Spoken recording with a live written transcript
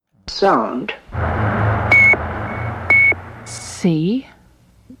sound. C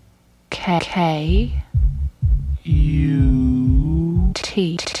K U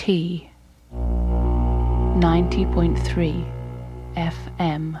T 90.3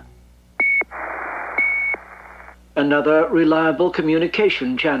 FM. Another reliable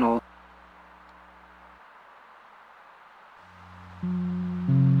communication channel.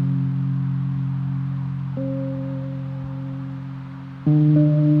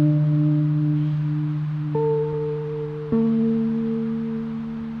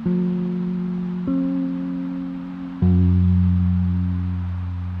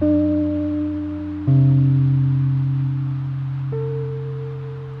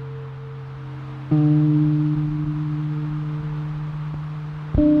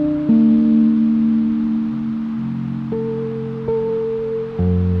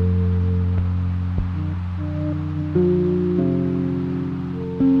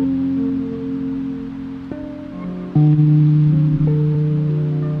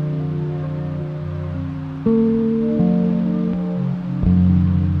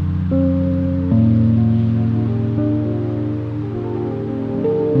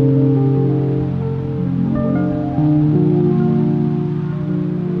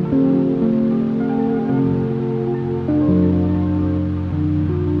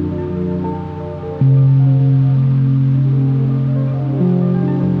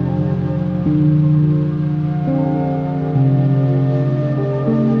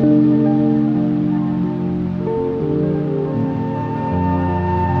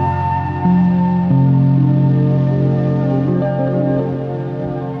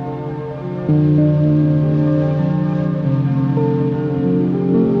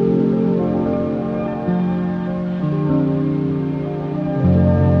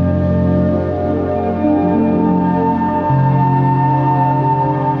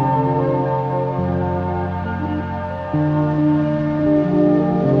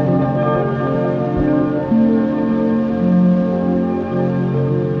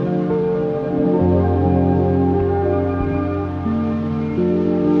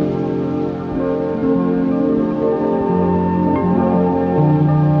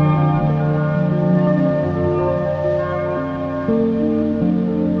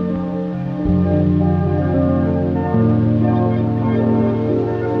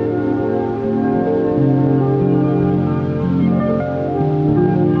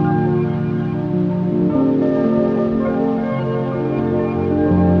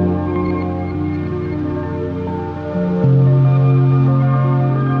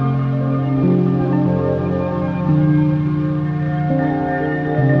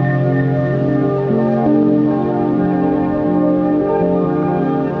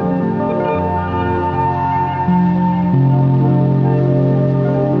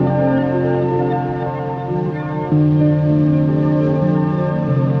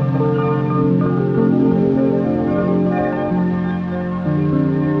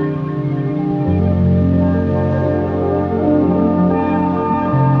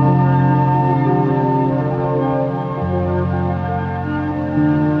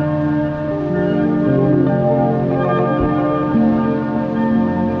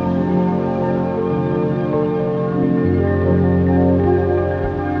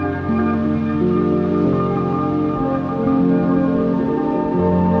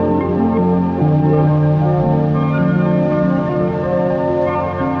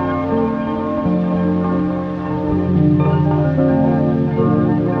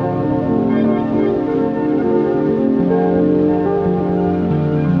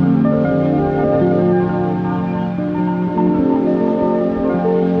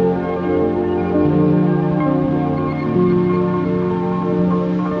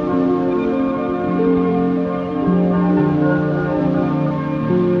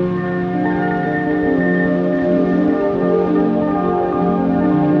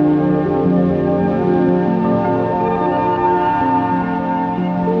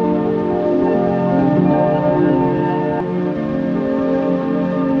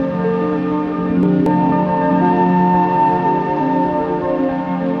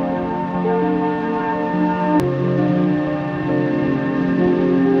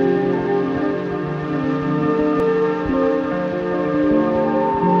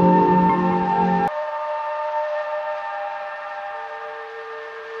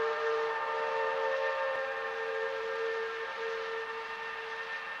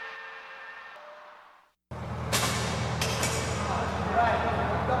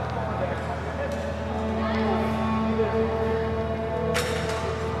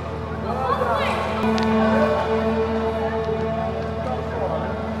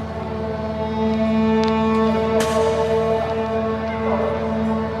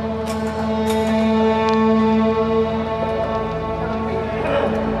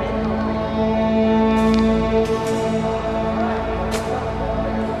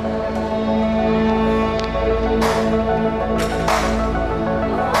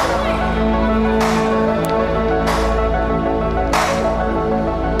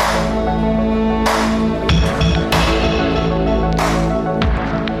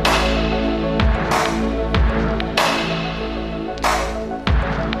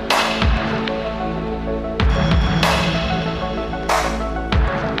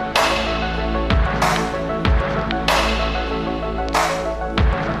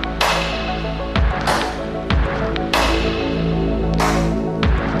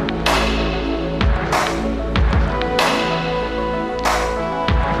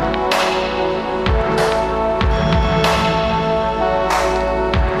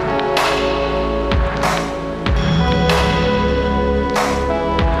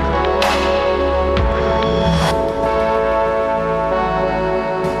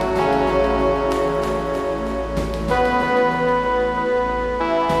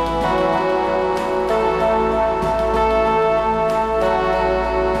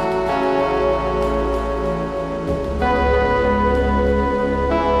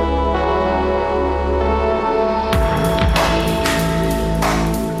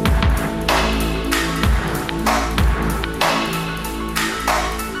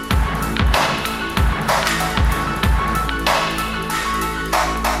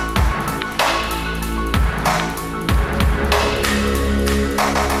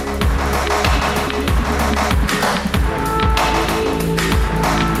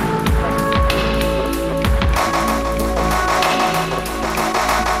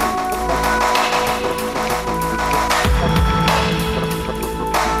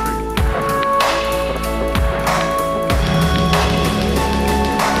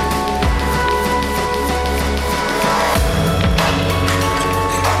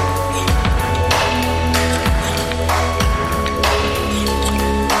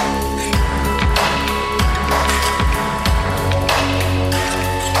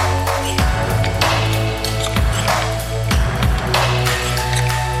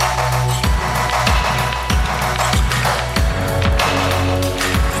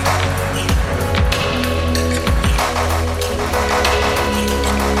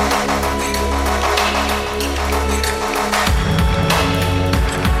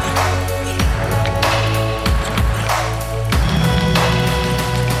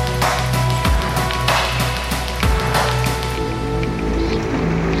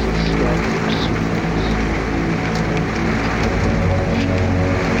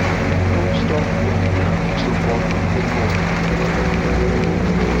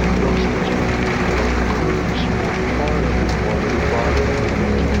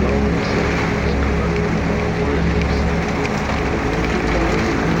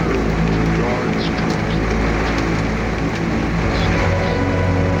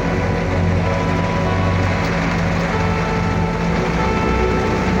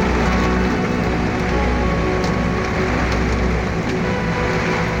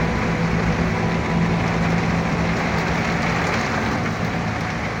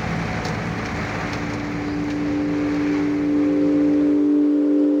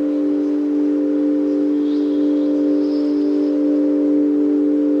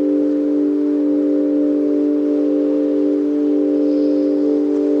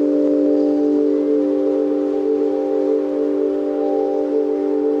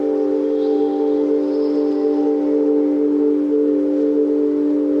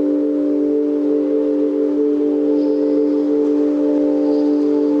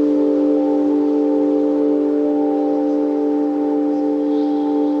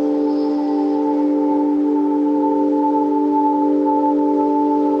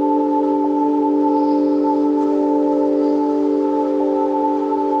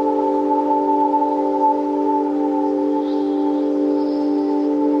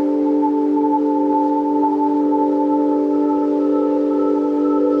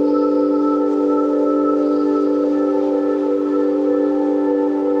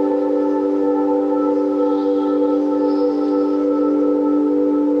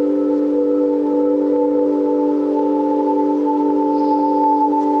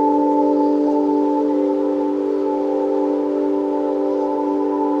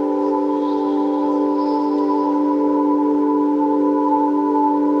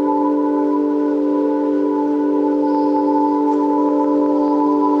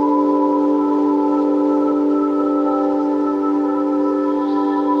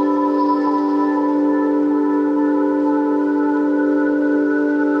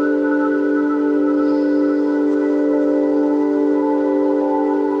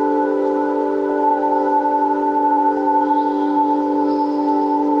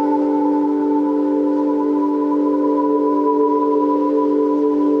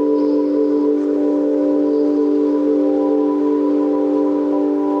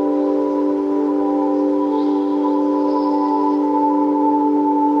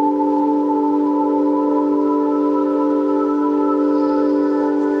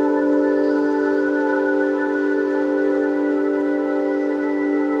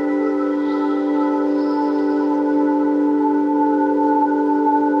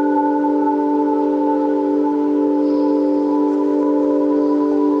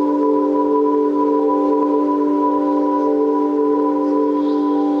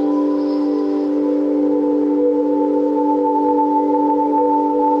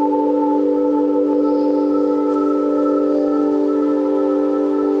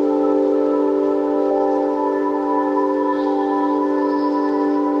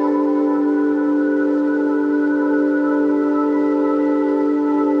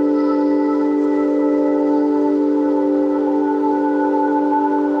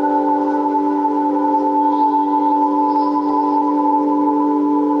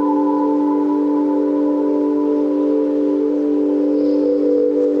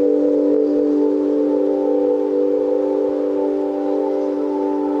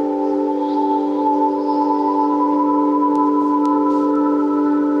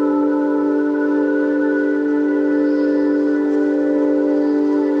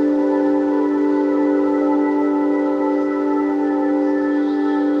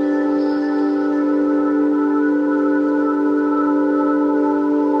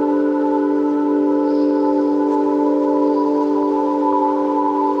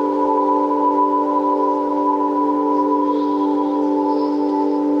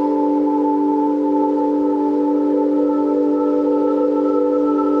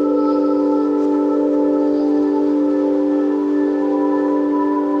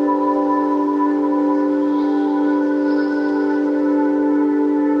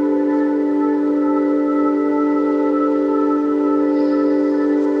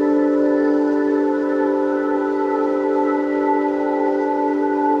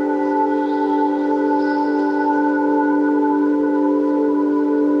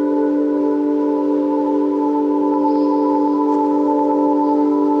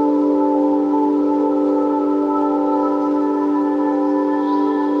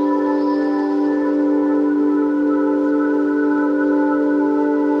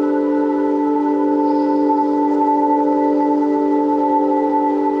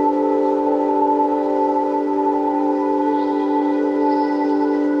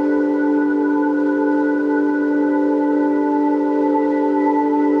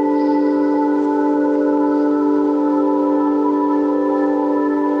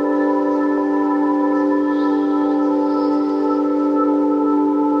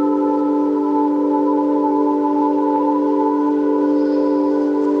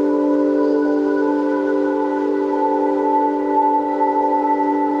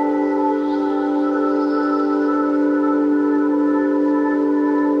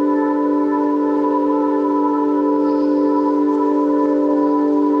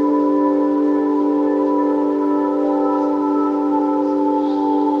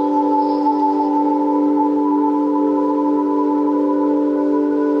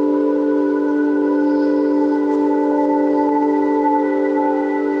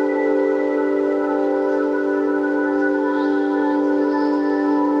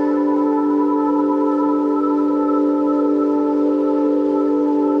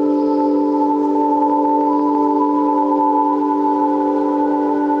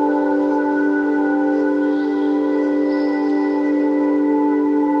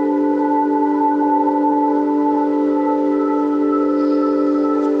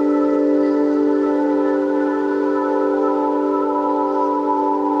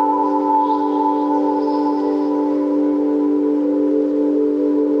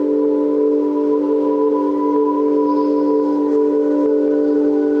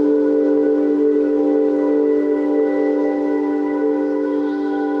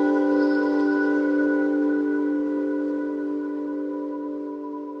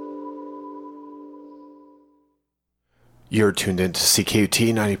 You're tuned into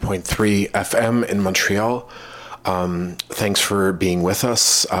CKUT 90.3 FM in Montreal. Thanks for being with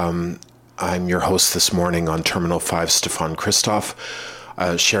us. I'm your host this morning on Terminal 5, Stéphane Christophe,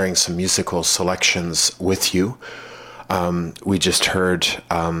 sharing some musical selections with you. We just heard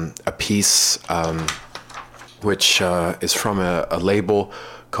a piece which is from a label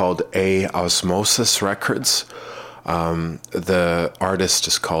called A Osmosis Records. The artist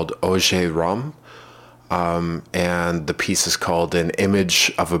is called Oje Rom, and the piece is called An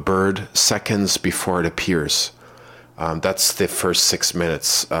Image of a Bird Seconds Before It Appears. That's the first 6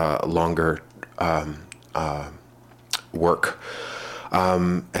 minutes longer work.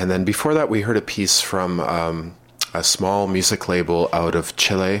 And then before that, we heard a piece from a small music label out of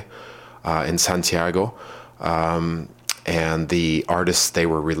Chile in Santiago. And the artist they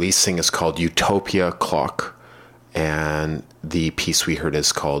were releasing is called Utopia Clock. And the piece we heard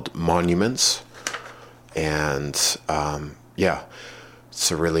is called Monuments. And it's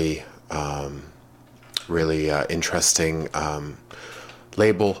a really interesting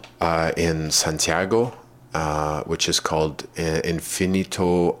label in Santiago, which is called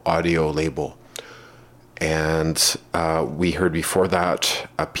Infinito Audio Label. And we heard before that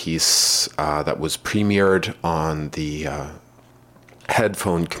a piece that was premiered on the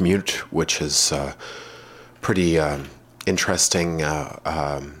Headphone Commute, which is a pretty interesting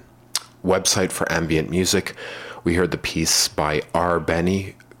website for ambient music. We heard the piece by R.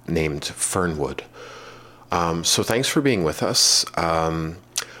 Benny named Fernwood. So thanks for being with us. I'm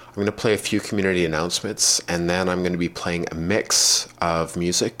going to play a few community announcements, and then I'm going to be playing a mix of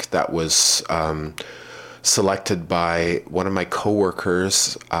music that was selected by one of my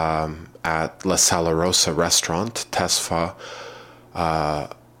coworkers at La Sala Rosa restaurant, Tesfa,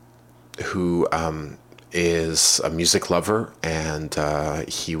 who is a music lover, and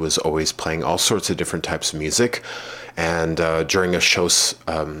he was always playing all sorts of different types of music. And during a slow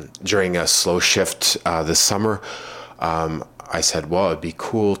shift this summer, I said, well, it'd be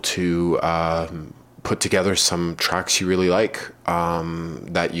cool to put together some tracks you really like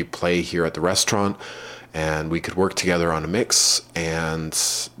that you play here at the restaurant, and we could work together on a mix. And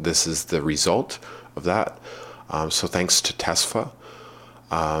this is the result of that. So thanks to Tesfa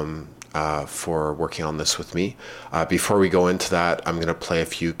for working on this with me. Before we go into that, I'm going to play a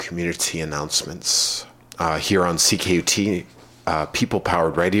few community announcements here on CKUT,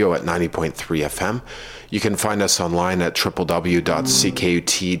 People-Powered Radio at 90.3 FM. You can find us online at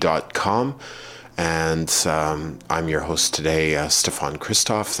www.ckut.com. And I'm your host today, Stéphane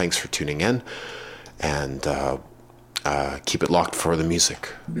Christophe. Thanks for tuning in. And keep it locked for the music.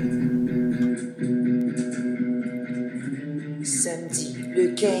 Samedi,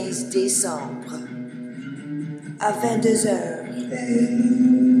 le 15 décembre, à 22h.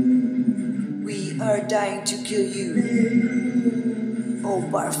 We are dying to kill you. Au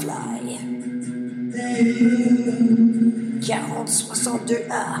Barfly.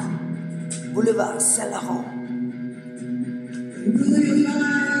 4062A, Boulevard Saint-Laurent.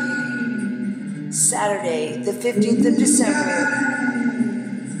 Saturday, the 15th of December,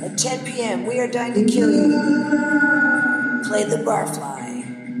 at 10 p.m., we are dying to kill you. Play the Barfly.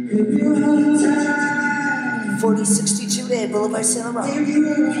 4062A, Boulevard Saint-Laurent.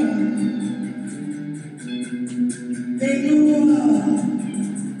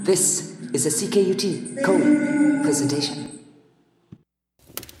 This is a CKUT Code presentation.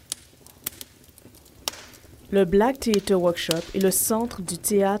 Le Black Theatre Workshop est le centre du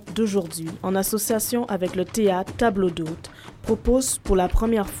théâtre d'aujourd'hui, en association avec le théâtre Tableau d'Hôte, propose pour la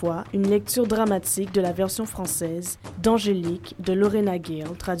première fois une lecture dramatique de la version française d'Angélique de Lorena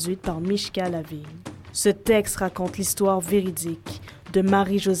Gale, traduite par Mishka Lavigne. Ce texte raconte l'histoire véridique de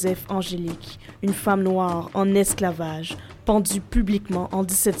Marie-Joseph Angélique, une femme noire en esclavage, pendue publiquement en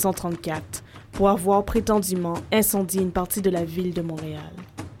 1734 pour avoir prétendument incendié une partie de la ville de Montréal.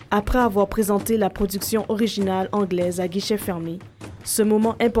 Après avoir présenté la production originale anglaise à guichet fermé, ce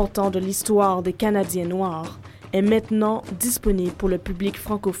moment important de l'histoire des Canadiens noirs est maintenant disponible pour le public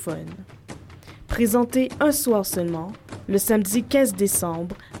francophone. Présenté un soir seulement, le samedi 15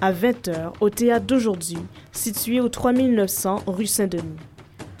 décembre à 20h au Théâtre d'Aujourd'hui, situé au 3900 rue Saint-Denis.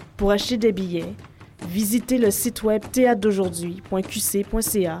 Pour acheter des billets, visitez le site web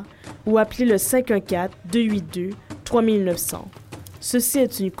théâtredaujourd'hui.qc.ca ou appelez le 514-282-3900. Ceci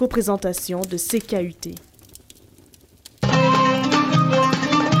est une coprésentation de CKUT.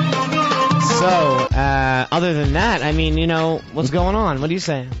 So, other than that, I mean, what's going on? What do you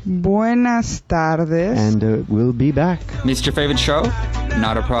say? Buenas tardes. And we'll be back. Missed your favorite show?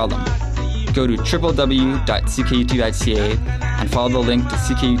 Not a problem. Go to www.ckut.ca and follow the link to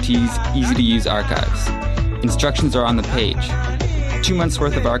CKUT's easy-to-use archives. Instructions are on the page. 2 months'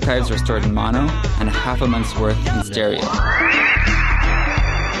 worth of archives are stored in mono and half a month's worth in stereo.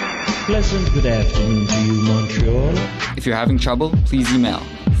 Pleasant good afternoon to you, Montreal. If you're having trouble, please email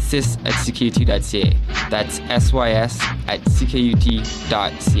sys@ckut.ca. That's sys@ckut.ca.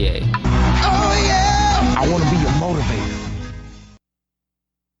 Oh yeah! I want to be your motivator.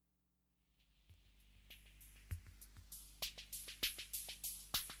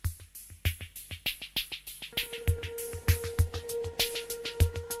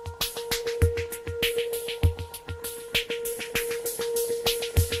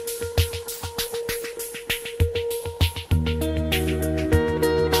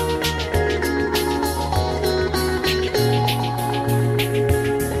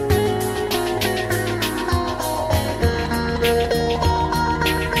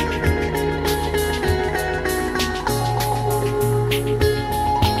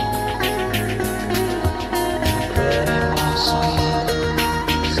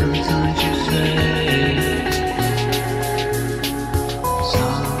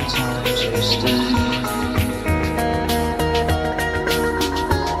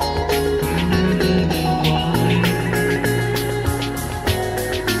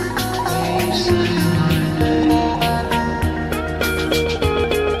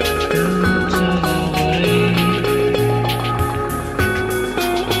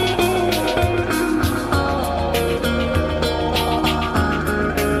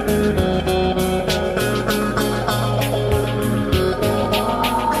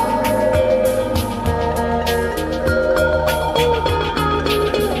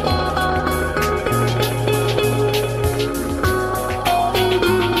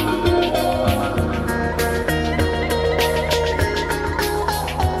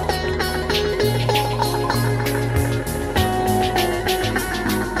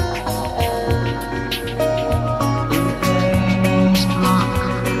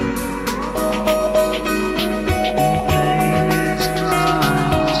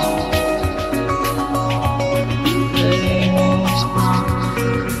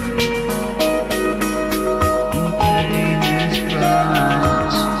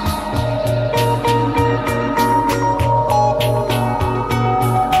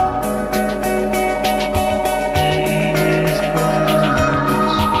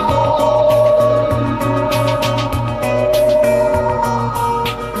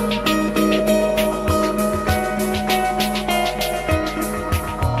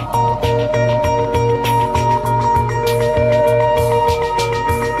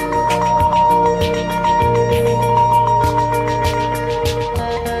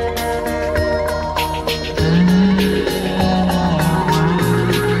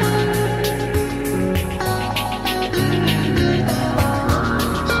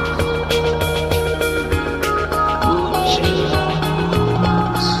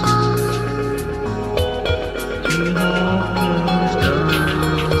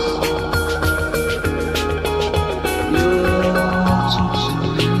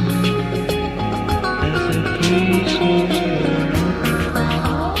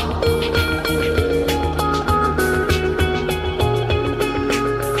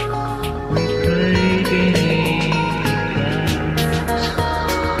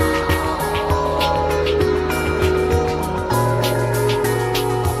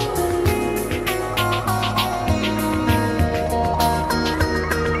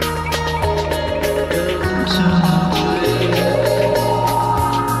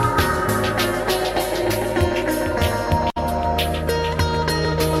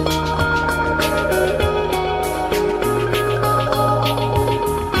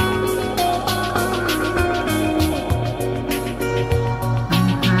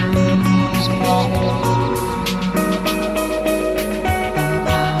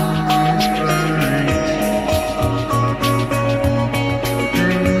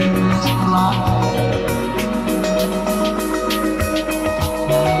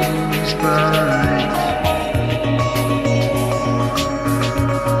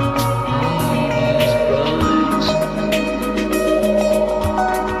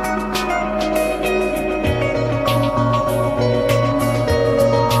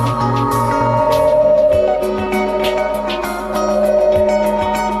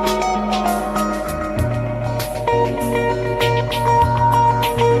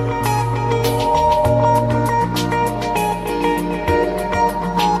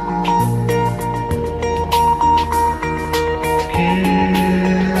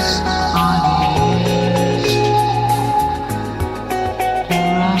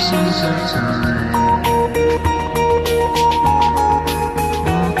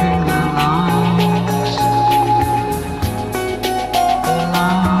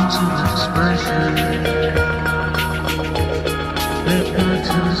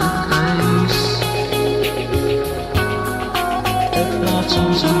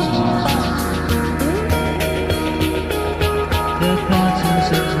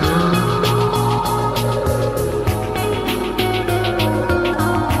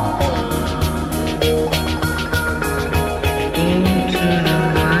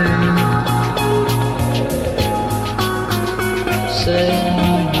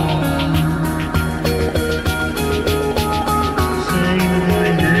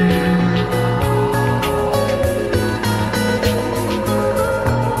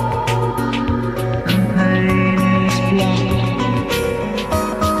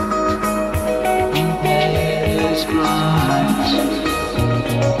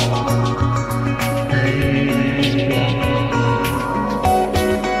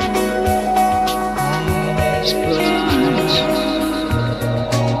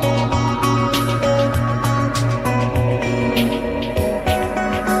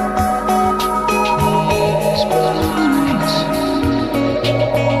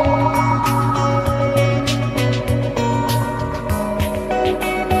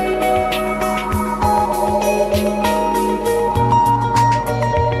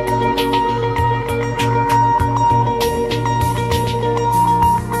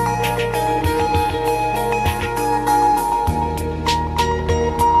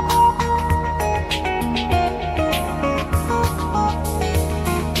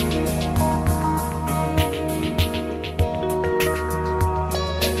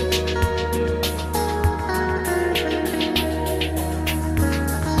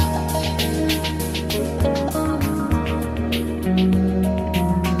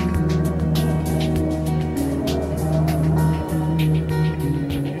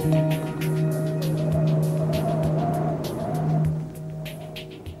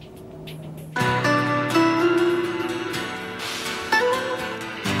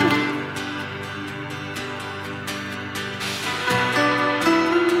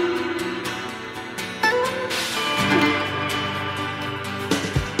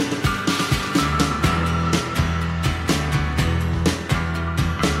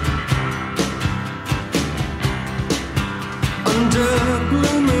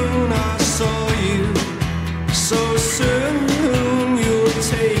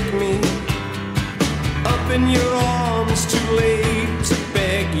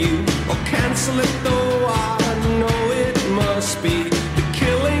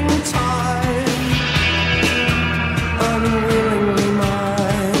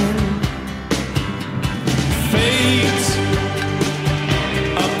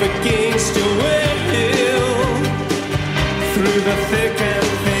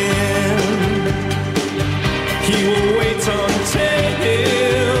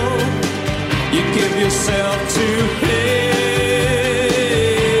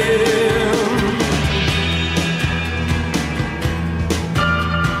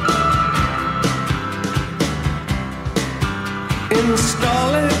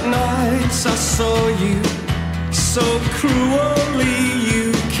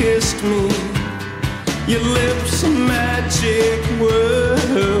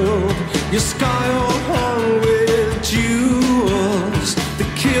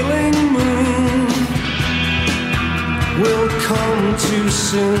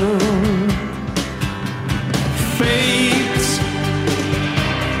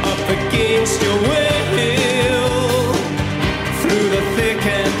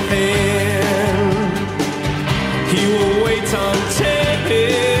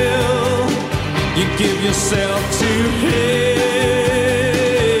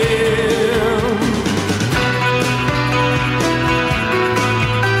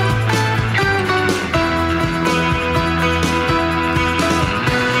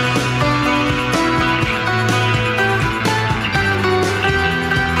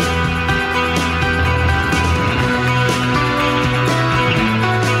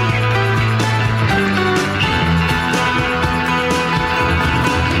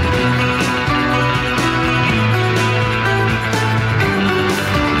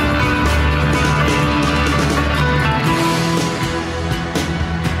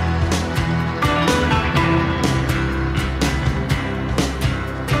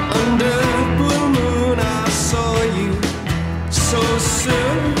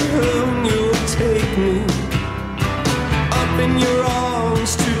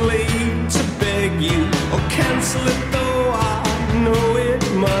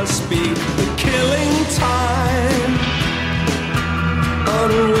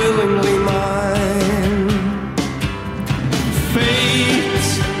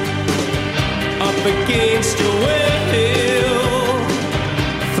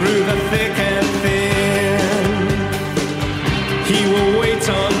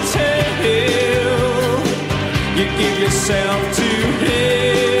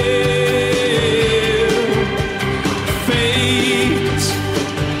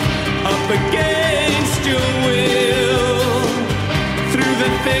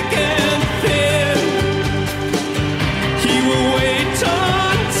 Thick and thin, he will wait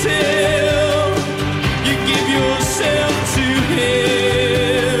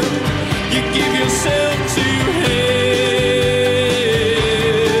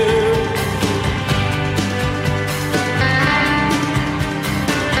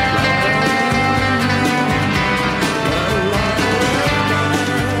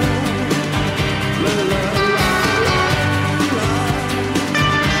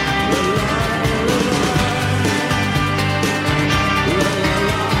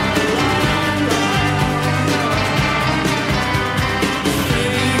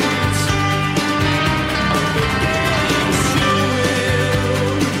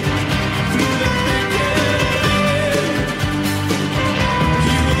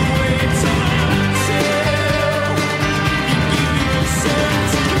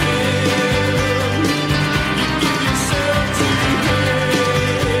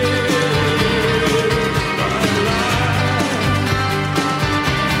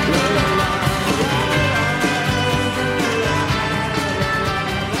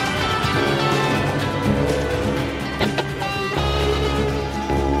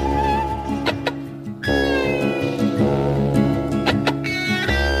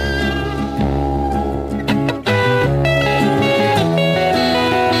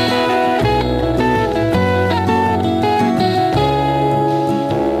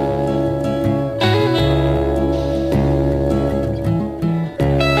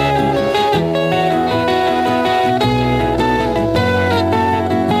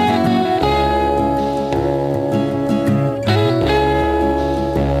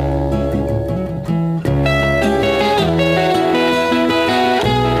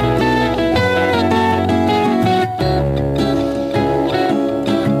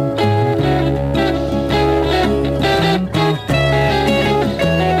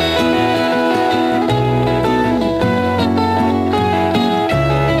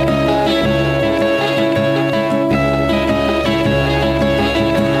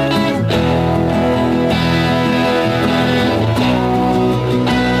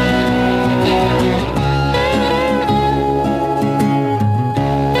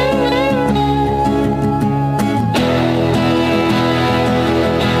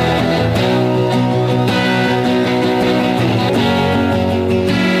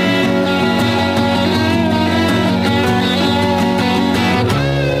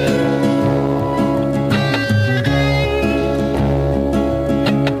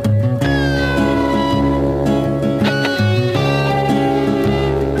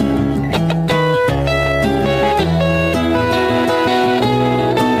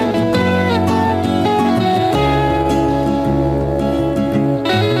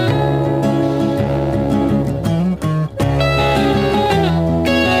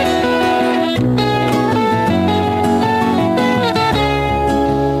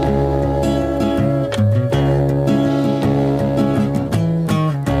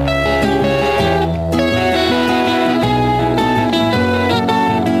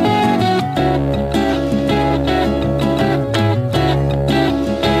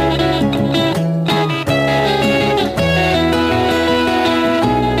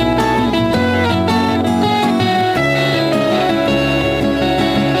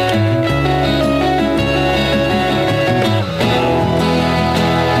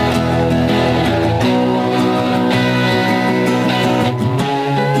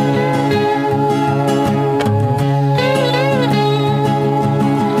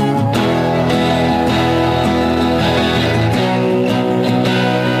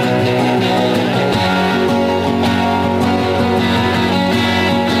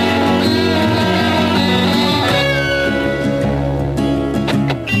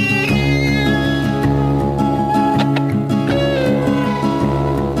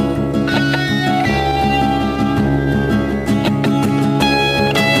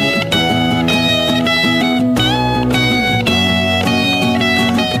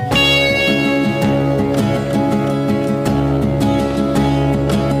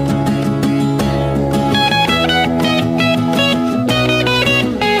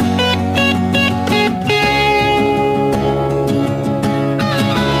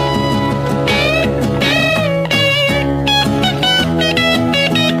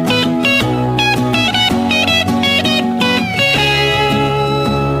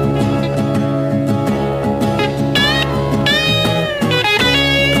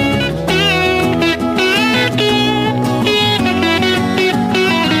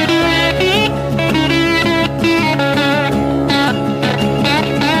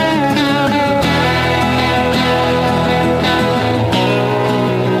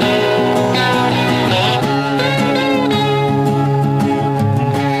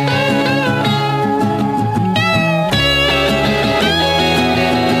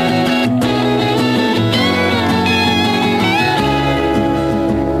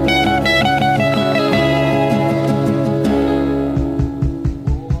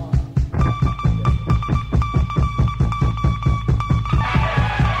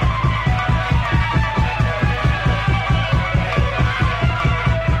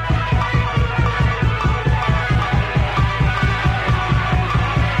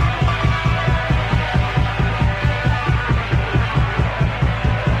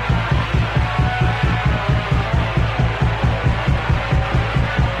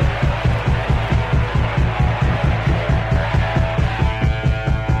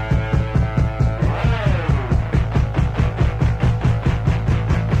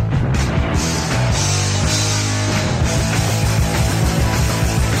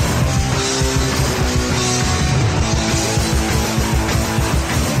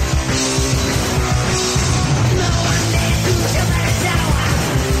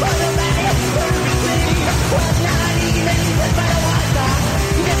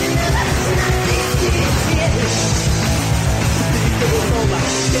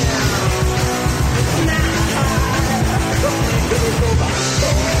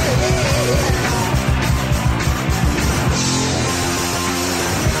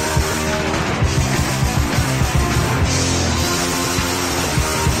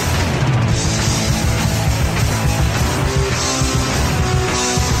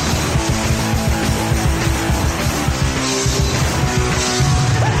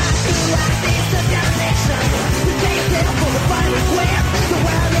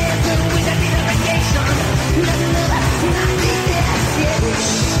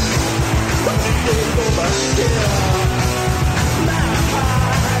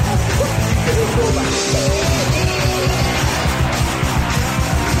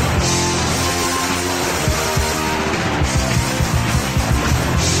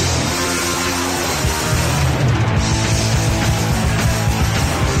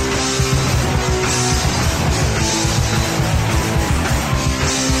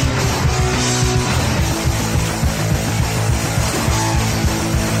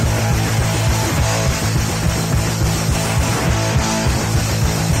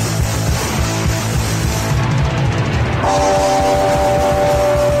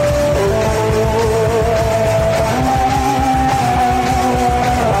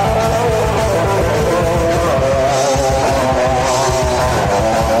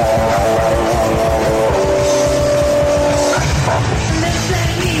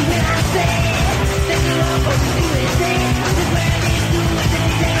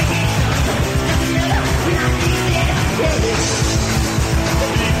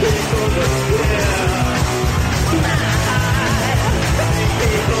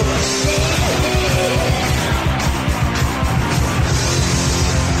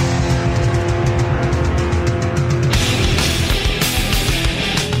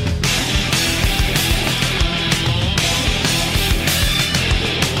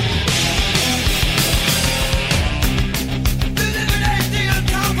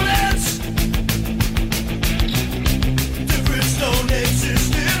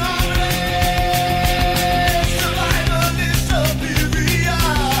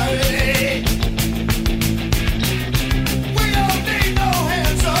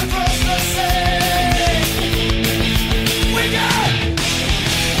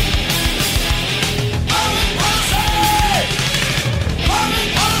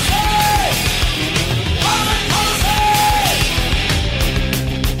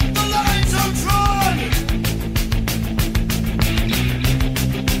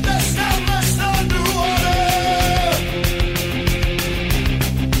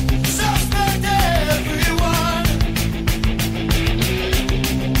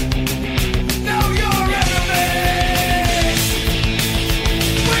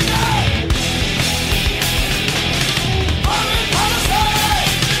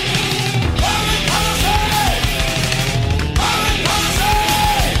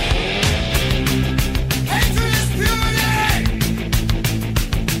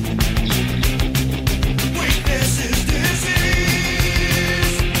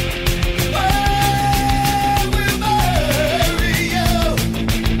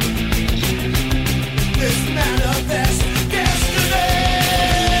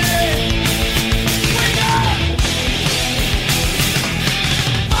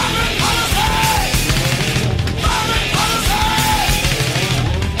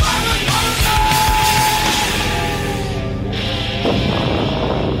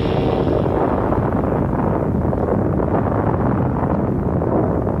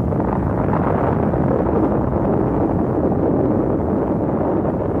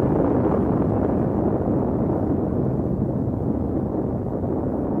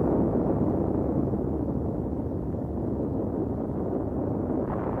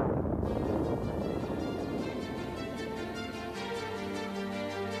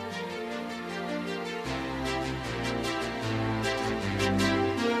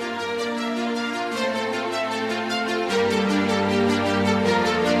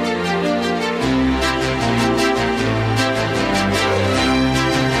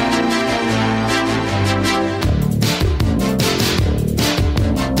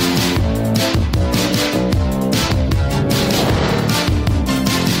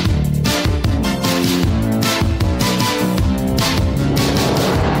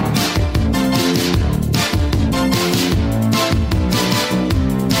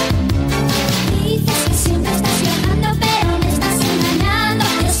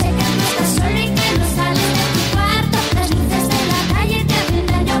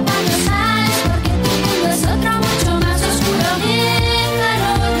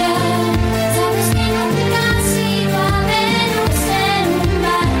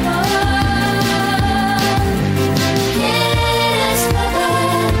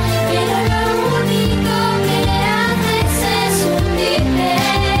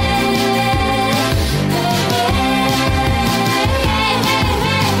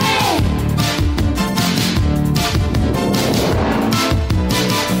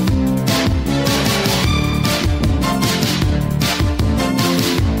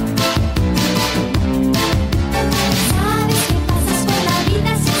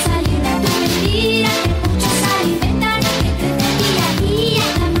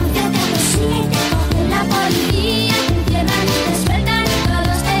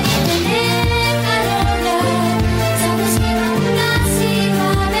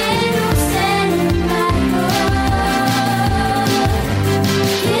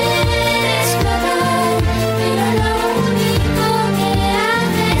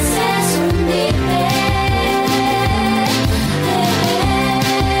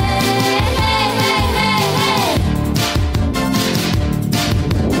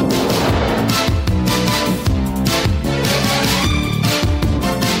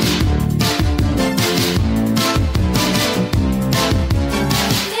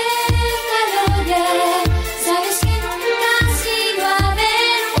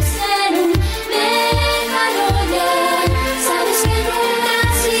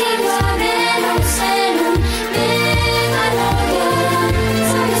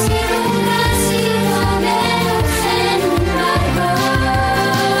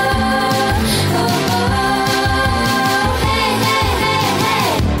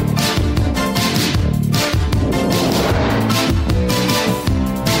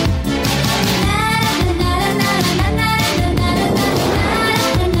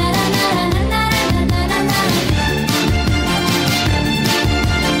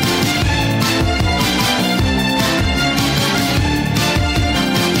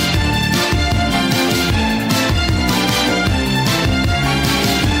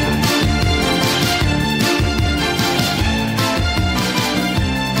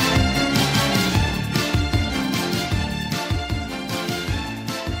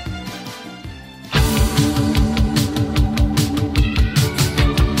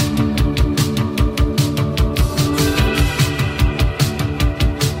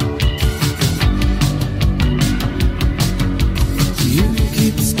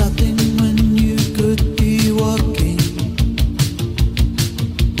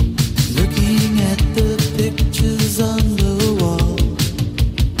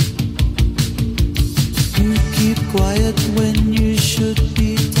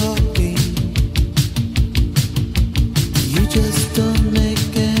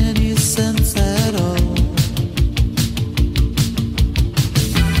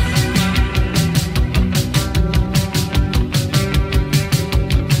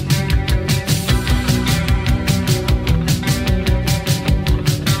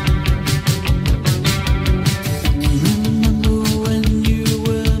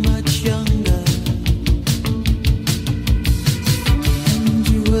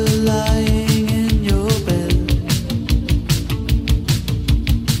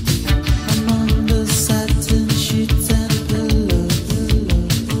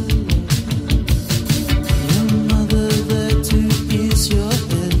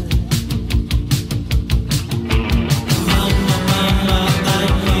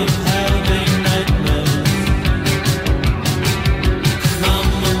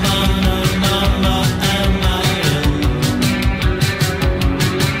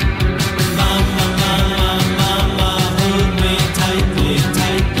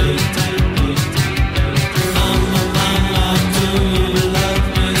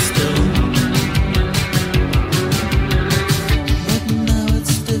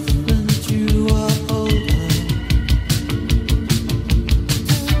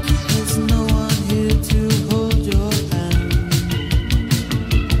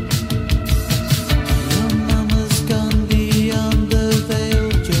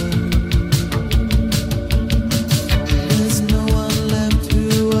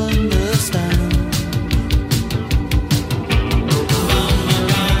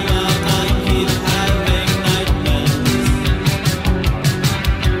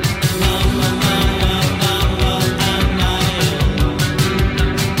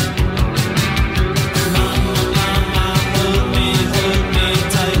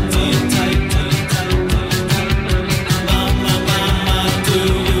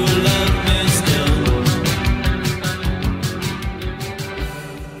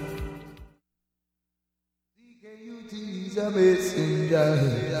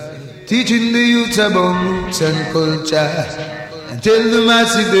Teaching the youth about roots and culture, and tell the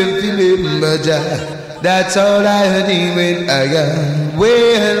massive them to remember Jah. That's all I heard him when I got.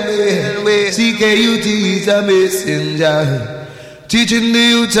 Well, CKUT is a messenger, teaching the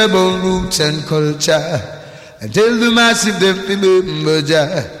youth about roots and culture, and tell the massive them to remember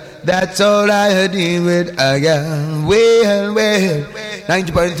Jah. That's all I heard him when I got. Well,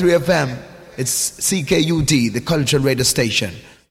 90.3 FM. It's CKUT, the cultural radio station.